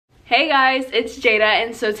Hey guys, it's Jada,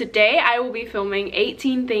 and so today I will be filming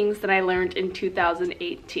 18 things that I learned in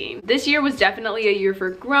 2018. This year was definitely a year for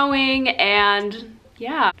growing, and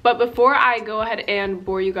yeah. But before I go ahead and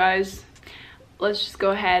bore you guys, let's just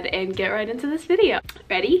go ahead and get right into this video.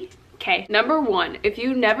 Ready? Okay. Number 1, if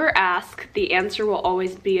you never ask, the answer will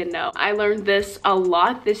always be a no. I learned this a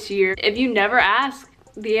lot this year. If you never ask,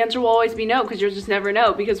 the answer will always be no, because you'll just never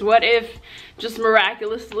know. Because what if just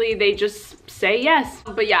miraculously they just say yes?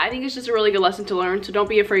 But yeah, I think it's just a really good lesson to learn. So don't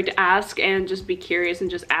be afraid to ask, and just be curious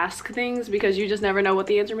and just ask things, because you just never know what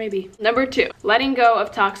the answer may be. Number 2, letting go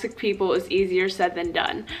of toxic people is easier said than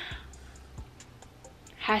done.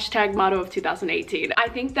 Hashtag motto of 2018. I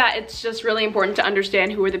think that it's just really important to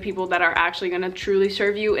understand who are the people that are actually going to truly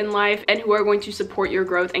serve you in life, and who are going to support your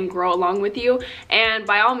growth and grow along with you. And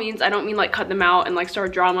by all means, I don't mean like cut them out and like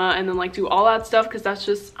start drama and then like do all that stuff, because that's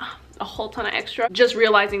just a whole ton of extra. Just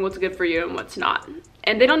realizing what's good for you and what's not.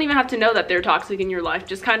 And they don't even have to know that they're toxic in your life.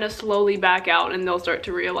 Just kind of slowly back out, and they'll start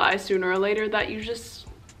to realize sooner or later that you just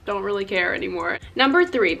don't really care anymore. Number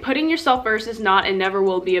 3, putting yourself first is not and never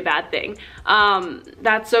will be a bad thing.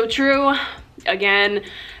 That's so true. Again,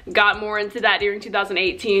 got more into that during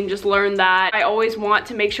 2018. Just learned that I always want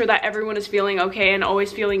to make sure that everyone is feeling okay and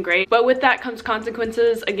always feeling great, but with that comes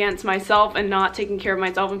consequences against myself and not taking care of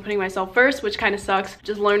myself and putting myself first, which kind of sucks.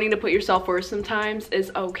 Just learning to put yourself first sometimes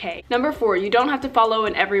is okay. Number 4, you don't have to follow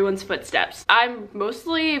in everyone's footsteps. I'm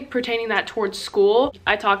mostly pertaining that towards school.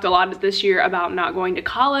 I talked a lot this year about not going to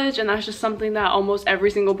college, and that's just something that almost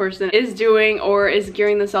every single person is doing or is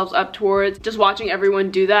gearing themselves up towards. Just watching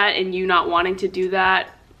everyone do that and you not wanting to do that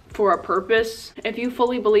for a purpose. If you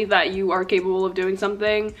fully believe that you are capable of doing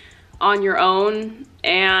something on your own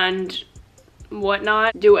and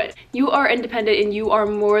whatnot, do it. You are independent and you are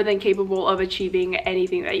more than capable of achieving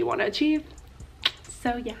anything that you want to achieve.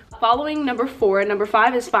 So yeah. Following number 4, number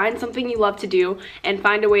 5 is find something you love to do and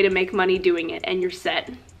find a way to make money doing it, and you're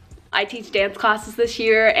set. I teach dance classes this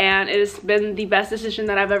year, and it has been the best decision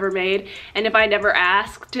that I've ever made. And if I never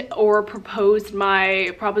asked or proposed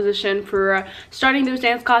my proposition for starting those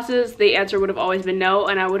dance classes, the answer would have always been no,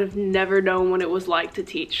 and I would have never known what it was like to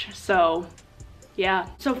teach. So yeah.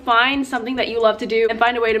 So find something that you love to do and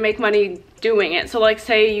find a way to make money doing it. So like,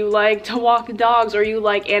 say you like to walk dogs or you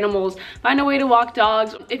like animals, find a way to walk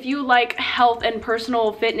dogs. If you like health and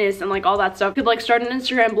personal fitness and like all that stuff, you could like start an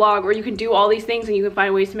Instagram blog, or you can do all these things and you can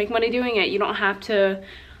find ways to make money doing it. You don't have to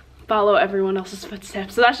follow everyone else's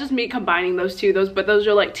footsteps. So that's just me combining those two, but those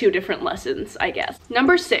are like 2 different lessons, I guess.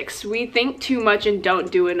 Number 6, we think too much and don't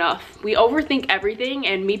do enough. We overthink everything,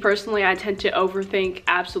 and me personally, I tend to overthink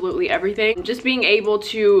absolutely everything. Just being able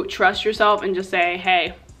to trust yourself and just say,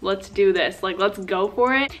 hey, let's do this, like let's go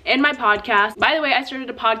for it. In my podcast, by the way, I started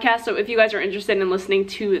a podcast, so if you guys are interested in listening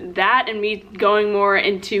to that and me going more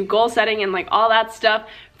into goal setting and like all that stuff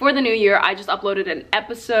for the new year, I just uploaded an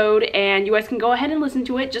episode, and you guys can go ahead and listen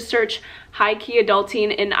to it. Just search HighKey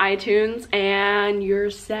AdulTeen in iTunes and you're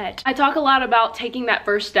set. I talk a lot about taking that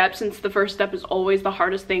first step, since the first step is always the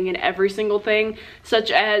hardest thing in every single thing, such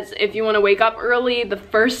as if you want to wake up early, the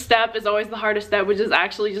first step is always the hardest step, which is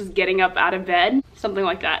actually just getting up out of bed, something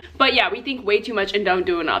like that. But yeah, we think way too much and don't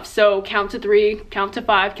do enough. So count to 3, count to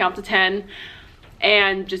 5, count to 10.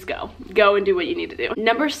 And just go and do what you need to do.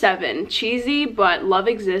 Number 7, cheesy, but love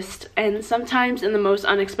exists, and sometimes in the most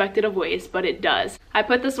unexpected of ways, but it does. I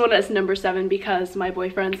put this one as number 7 because my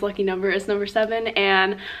boyfriend's lucky number is number 7,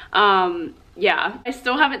 and yeah, I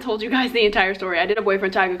still haven't told you guys the entire story. I did a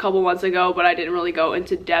boyfriend tag a couple months ago, but I didn't really go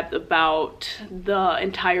into depth about the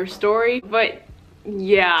entire story. But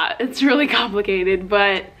yeah, it's really complicated,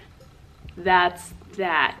 but that's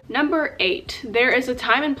that. Number 8, there is a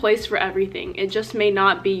time and place for everything. It just may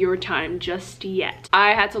not be your time just yet.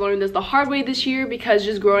 I had to learn this the hard way this year, because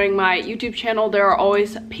just growing my YouTube channel, there are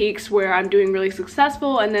always peaks where I'm doing really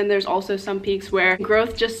successful, and then there's also some peaks where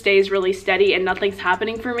growth just stays really steady and nothing's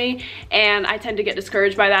happening for me. And I tend to get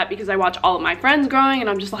discouraged by that, because I watch all of my friends growing and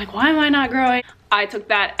I'm just like, why am I not growing? I took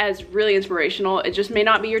that as really inspirational. It just may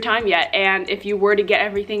not be your time yet, and if you were to get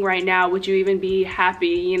everything right now, would you even be happy,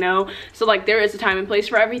 you know? So like, there is a time and place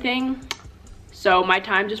for everything. So my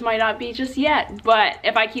time just might not be just yet, but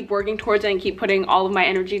if I keep working towards it and keep putting all of my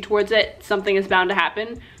energy towards it, something is bound to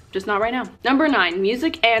happen, just not right now. Number 9,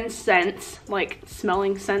 music and scents, like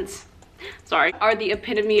smelling scents, sorry, are the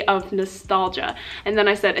epitome of nostalgia. And then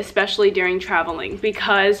I said especially during traveling,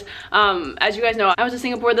 because as you guys know, I was in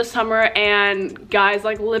Singapore this summer, and guys,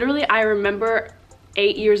 like literally I remember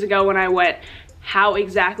 8 years ago when I went, how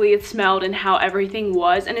exactly it smelled and how everything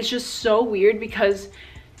was. And it's just so weird, because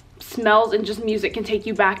smells and just music can take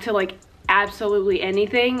you back to like absolutely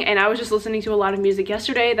anything. And I was just listening to a lot of music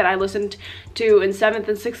yesterday that I listened to in 7th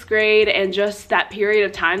and 6th grade, and just that period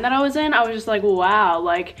of time that I was in, I was just like, wow,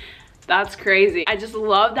 like that's crazy. I just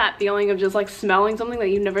love that feeling of just like smelling something that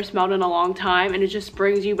you've never smelled in a long time, and it just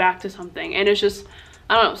brings you back to something, and it's just,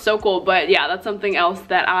 I don't know, so cool. But yeah, that's something else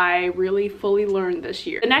that I really fully learned this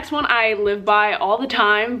year. The next one I live by all the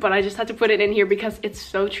time, but I just had to put it in here because it's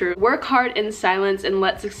so true. Work hard in silence and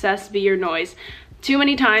let success be your noise. Too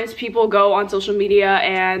many times people go on social media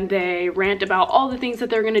and they rant about all the things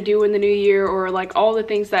that they're gonna do in the new year, or like all the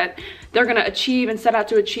things that they're gonna achieve and set out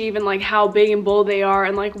to achieve, and like how big and bold they are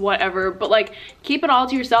and like whatever. But like, keep it all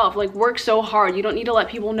to yourself. Like, work so hard. You don't need to let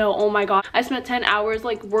people know, oh my god, I spent 10 hours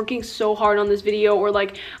like working so hard on this video, or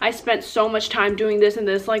like I spent so much time doing this and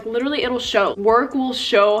this. Like, literally it'll show. Work will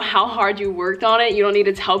show how hard you worked on it. You don't need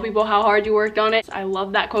to tell people how hard you worked on it. I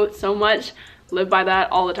love that quote so much. Live by that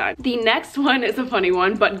all the time. The next one is a funny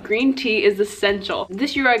one, but green tea is essential.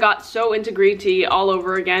 This year I got so into green tea all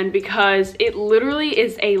over again because it literally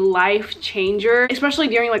is a life changer, especially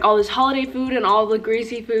during like all this holiday food and all the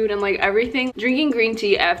greasy food and like everything. Drinking green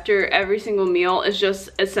tea after every single meal is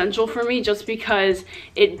just essential for me, just because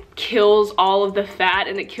it kills all of the fat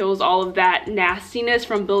and it kills all of that nastiness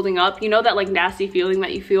from building up. You know, that like nasty feeling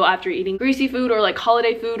that you feel after eating greasy food or like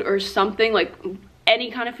holiday food or something, like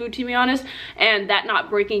any kind of food, to be honest, and that not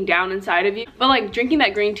breaking down inside of you. But like, drinking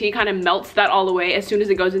that green tea kind of melts that all away as soon as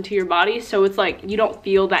it goes into your body, so it's like you don't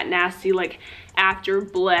feel that nasty like after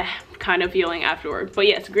bleh kind of feeling afterward. But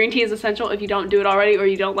yes, green tea is essential. If you don't do it already or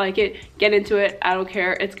you don't like it, get into it. I don't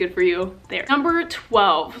care, it's good for you. There. Number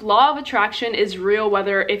 12, law of attraction is real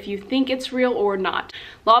whether if you think it's real or not.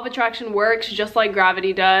 Law of attraction works just like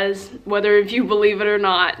gravity does, whether if you believe it or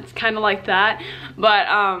not. It's kind of like that. But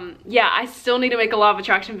yeah, I still need to make a law of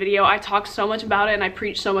attraction video. I talk so much about it and I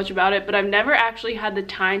preach so much about it, but I've never actually had the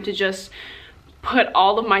time to just put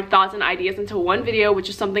all of my thoughts and ideas into one video, which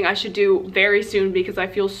is something I should do very soon because I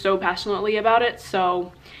feel so passionately about it.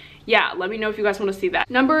 So yeah, let me know if you guys want to see that.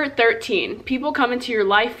 Number 13, people come into your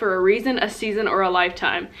life for a reason, a season, or a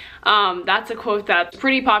lifetime. That's a quote that's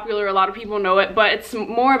pretty popular. A lot of people know it, but it's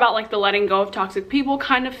more about like the letting go of toxic people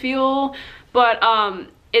kind of feel. But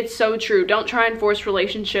it's so true. Don't try and force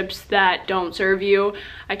relationships that don't serve you.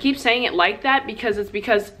 I keep saying it like that because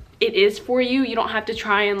it is for you. You don't have to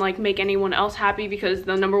try and like make anyone else happy, because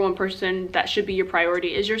the number one person that should be your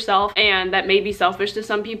priority is yourself. And that may be selfish to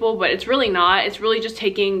some people, but it's really not. It's really just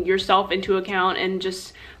taking yourself into account and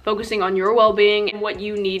just focusing on your well-being and what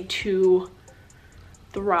you need to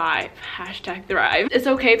thrive. Hashtag thrive. It's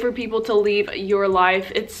okay for people to leave your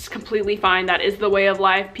life. It's completely fine. That is the way of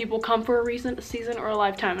life. People come for a reason, a season, or a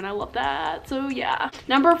lifetime, and I love that. So yeah.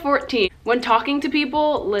 Number 14, when talking to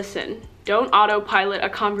people, listen. Don't autopilot a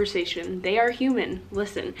conversation. They are human.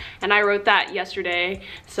 Listen. And I wrote that yesterday.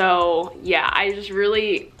 So yeah, I just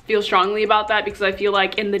really feel strongly about that, because I feel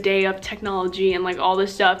like in the day of technology and like all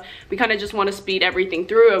this stuff, we kind of just want to speed everything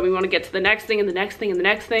through, and we want to get to the next thing and the next thing and the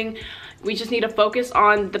next thing. We just need to focus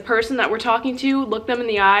on the person that we're talking to, look them in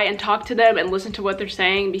the eye and talk to them and listen to what they're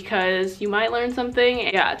saying, because you might learn something.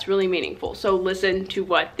 Yeah, it's really meaningful. So listen to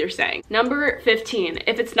what they're saying. Number 15,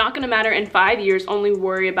 if it's not gonna matter in 5 years, only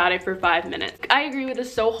worry about it for 5 minutes. I agree with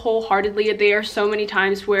this so wholeheartedly. There are so many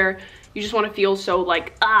times where you just want to feel so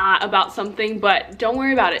like about something, but don't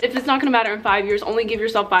worry about it. If it's not gonna matter in 5 years, only give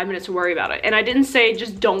yourself 5 minutes to worry about it. And I didn't say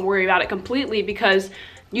just don't worry about it completely, because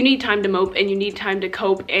you need time to mope and you need time to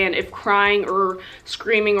cope, and if crying or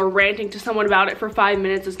screaming or ranting to someone about it for 5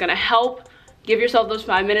 minutes is gonna help, give yourself those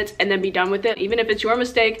 5 minutes and then be done with it. Even if it's your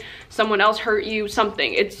mistake, someone else hurt you,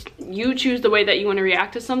 something, it's you choose the way that you want to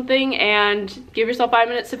react to something, and give yourself 5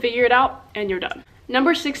 minutes to figure it out and you're done.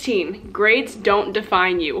 Number 16, grades don't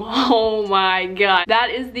define you. Oh my god. That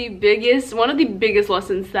is the biggest, one of the biggest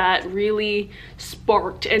lessons that really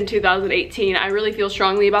sparked in 2018. I really feel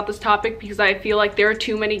strongly about this topic because I feel like there are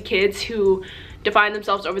too many kids who define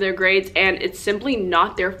themselves over their grades, and it's simply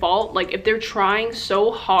not their fault. Like, if they're trying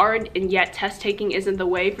so hard and yet test taking isn't the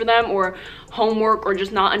way for them, or homework, or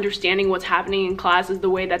just not understanding what's happening in class is the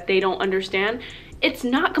way that they don't understand, it's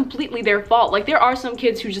not completely their fault. Like, there are some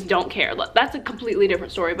kids who just don't care. That's a completely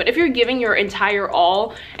different story. But if you're giving your entire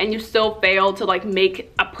all and you still fail to like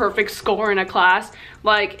make a perfect score in a class,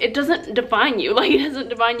 like, it doesn't define you. Like, it doesn't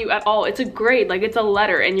define you at all. It's a grade, like it's a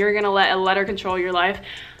letter, and you're gonna let a letter control your life.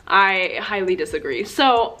 I highly disagree.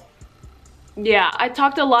 So yeah, I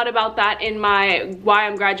talked a lot about that in my why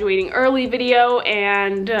I'm graduating early video,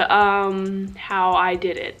 and how I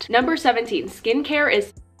did it. Number 17, skincare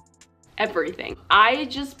is everything. I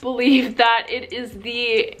just believe that it is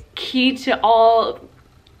the key to all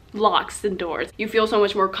locks the doors. You feel so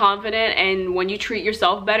much more confident, and when you treat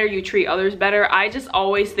yourself better, you treat others better. I just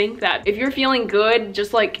always think that if you're feeling good,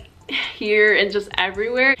 just like here and just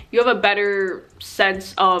everywhere, you have a better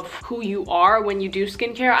sense of who you are when you do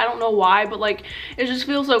skincare. I don't know why, but like it just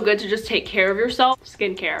feels so good to just take care of yourself.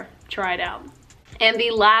 Skincare, try it out. And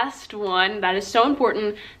the last one that is so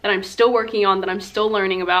important that I'm still working on, that I'm still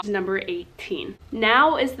learning about, is number 18.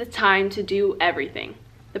 Now is the time to do everything.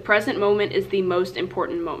 The present moment is the most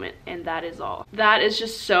important moment, and that is all. That is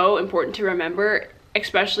just so important to remember,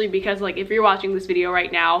 especially because like if you're watching this video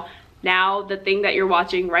right now, the thing that you're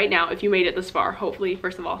watching right now, if you made it this far, hopefully,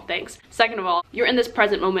 first of all, thanks. Second of all, you're in this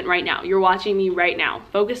present moment right now. You're watching me right now.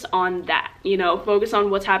 Focus on that, you know, focus on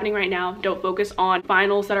what's happening right now. Don't focus on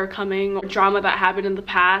finals that are coming or drama that happened in the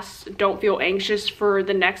past. Don't feel anxious for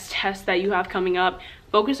the next test that you have coming up.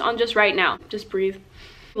 Focus on just right now. Just breathe.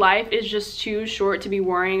 Life is just too short to be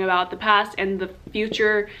worrying about the past and the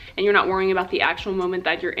future, and you're not worrying about the actual moment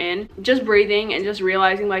that you're in. Just breathing and just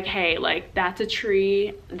realizing like, hey, like that's a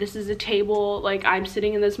tree, this is a table, like I'm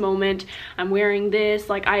sitting in this moment, I'm wearing this,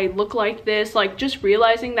 like I look like this, like just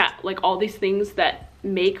realizing that like all these things that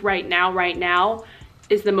make right now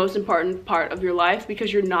is the most important part of your life,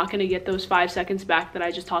 because you're not going to get those 5 seconds back that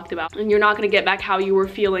I just talked about, and you're not going to get back how you were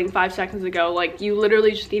feeling 5 seconds ago. Like you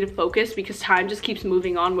literally just need to focus, because time just keeps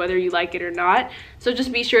moving on whether you like it or not. So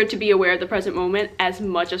just be sure to be aware of the present moment as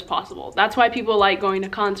much as possible. That's why people like going to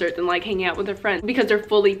concerts and like hanging out with their friends, because they're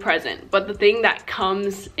fully present. But the thing that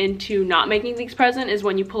comes into not making things present is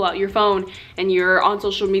when you pull out your phone and you're on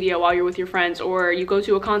social media while you're with your friends, or you go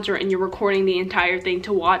to a concert and you're recording the entire thing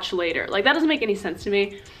to watch later. Like that doesn't make any sense to me.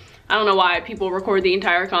 I don't know why people record the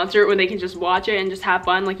entire concert when they can just watch it and just have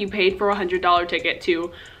fun. Like you paid for a $100 ticket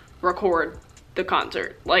to record the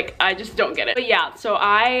concert. Like I just don't get it. But yeah, so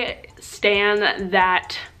I stand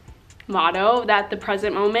that motto that the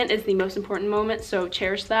present moment is the most important moment. So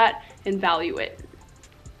cherish that and value it.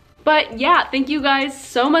 But yeah, thank you guys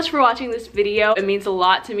so much for watching this video. It means a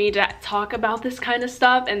lot to me to talk about this kind of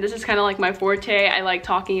stuff, and this is kind of like my forte. I like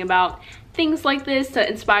talking about things like this to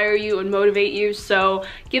inspire you and motivate you. So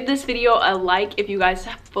give this video a like if you guys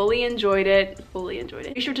fully enjoyed it.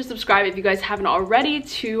 Be sure to subscribe if you guys haven't already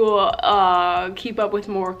to keep up with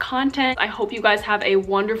more content. I hope you guys have a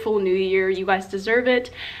wonderful new year. You guys deserve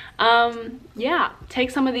it. Yeah,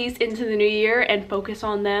 take some of these into the new year and focus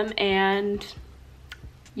on them, and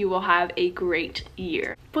you will have a great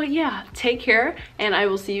year. But yeah, take care, and I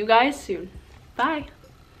will see you guys soon. Bye.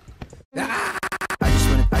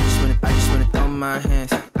 My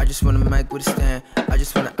hands, I just wanna mic with a stand. I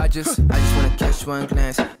just wanna catch one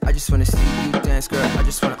glance. I just wanna see you dance, girl. I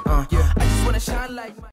just wanna, I just wanna shine like my